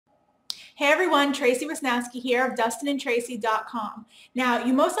Hey everyone, Tracy Wisnowski here of DustinandTracy.com. Now,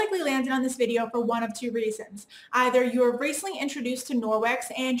 you most likely landed on this video for one of two reasons. Either you were recently introduced to Norwex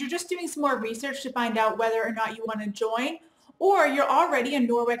and you're just doing some more research to find out whether or not you want to join, or you're already a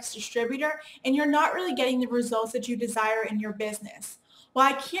Norwex distributor and you're not really getting the results that you desire in your business. Well,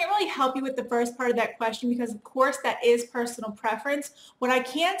 I can't really help you with the first part of that question because, of course, that is personal preference. What I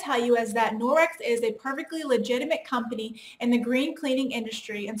can tell you is that Norwex is a perfectly legitimate company in the green cleaning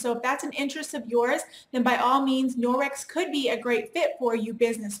industry. And so if that's an interest of yours, then by all means, Norwex could be a great fit for you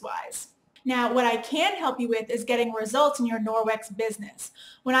business-wise. Now, what I can help you with is getting results in your Norwex business.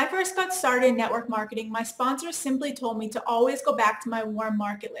 When I first got started in network marketing, my sponsors simply told me to always go back to my warm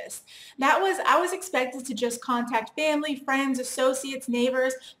market list. I was expected to just contact family, friends, associates,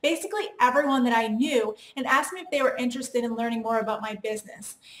 neighbors, basically everyone that I knew, and ask me if they were interested in learning more about my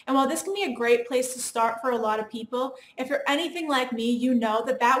business. And while this can be a great place to start for a lot of people, if you're anything like me, you know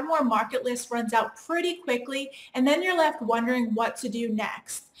that that warm market list runs out pretty quickly, and then you're left wondering what to do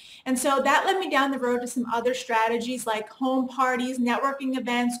next. And so that led me down the road to some other strategies like home parties, networking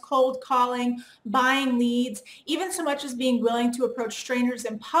events, cold calling, buying leads, even so much as being willing to approach strangers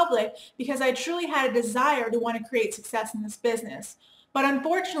in public because I truly had a desire to want to create success in this business. But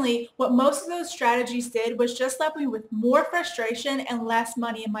unfortunately, what most of those strategies did was just left me with more frustration and less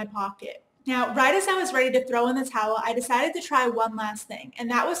money in my pocket. Now, right as I was ready to throw in the towel, I decided to try one last thing,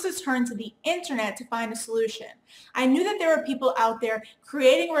 and that was to turn to the internet to find a solution. I knew that there were people out there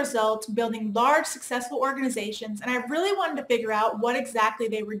creating results, building large, successful organizations, and I really wanted to figure out what exactly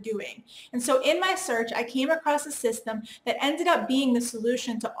they were doing. And so in my search, I came across a system that ended up being the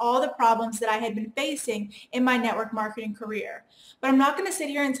solution to all the problems that I had been facing in my network marketing career. But I'm not going to sit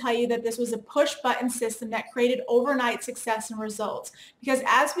here and tell you that this was a push-button system that created overnight success and results, because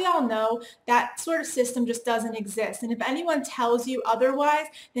as we all know, that sort of system just doesn't exist. And if anyone tells you otherwise,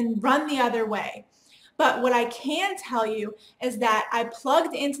 then run the other way. But what I can tell you is that I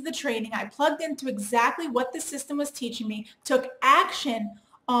plugged into the training, I plugged into exactly what the system was teaching me, took action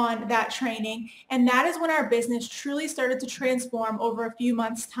on that training, and that is when our business truly started to transform over a few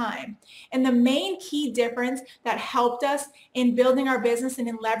months' time. And the main key difference that helped us in building our business and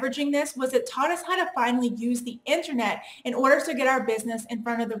in leveraging this was it taught us how to finally use the internet in order to get our business in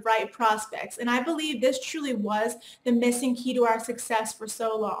front of the right prospects. And I believe this truly was the missing key to our success for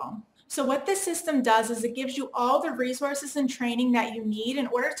so long. So what this system does is it gives you all the resources and training that you need in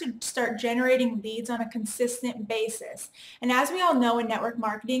order to start generating leads on a consistent basis. And as we all know in network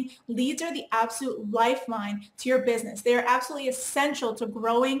marketing, leads are the absolute lifeline to your business. They are absolutely essential to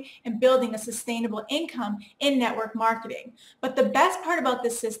growing and building a sustainable income in network marketing. But the best part about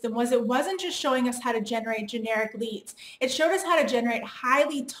this system was it wasn't just showing us how to generate generic leads. It showed us how to generate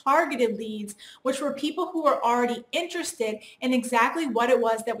highly targeted leads, which were people who were already interested in exactly what it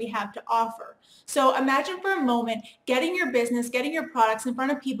was that we have to offer. So imagine for a moment getting your business, getting your products in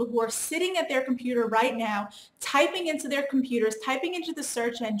front of people who are sitting at their computer right now, typing into their computers, typing into the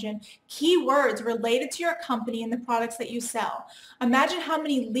search engine, keywords related to your company and the products that you sell. Imagine how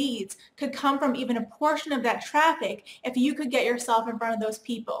many leads could come from even a portion of that traffic if you could get yourself in front of those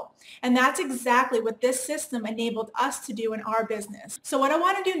people. And that's exactly what this system enabled us to do in our business. So what I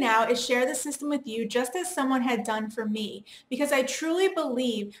want to do now is share the system with you just as someone had done for me, because I truly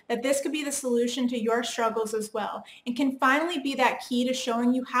believe that this could be the solution to your struggles as well, and can finally be that key to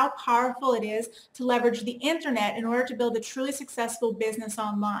showing you how powerful it is to leverage the internet in order to build a truly successful business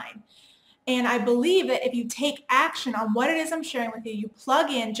online. And I believe that if you take action on what it is I'm sharing with you, you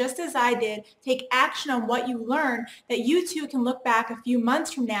plug in just as I did, take action on what you learn, that you too can look back a few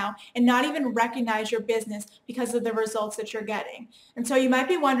months from now and not even recognize your business because of the results that you're getting. And so you might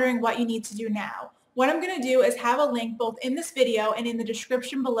be wondering what you need to do now. What I'm going to do is have a link both in this video and in the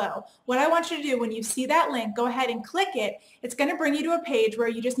description below. What I want you to do when you see that link, go ahead and click it. It's going to bring you to a page where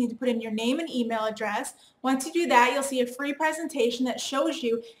you just need to put in your name and email address. Once you do that, you'll see a free presentation that shows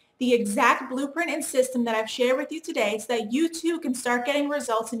you the exact blueprint and system that I've shared with you today so that you too can start getting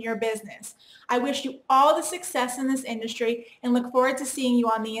results in your business. I wish you all the success in this industry and look forward to seeing you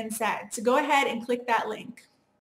on the inside. So go ahead and click that link.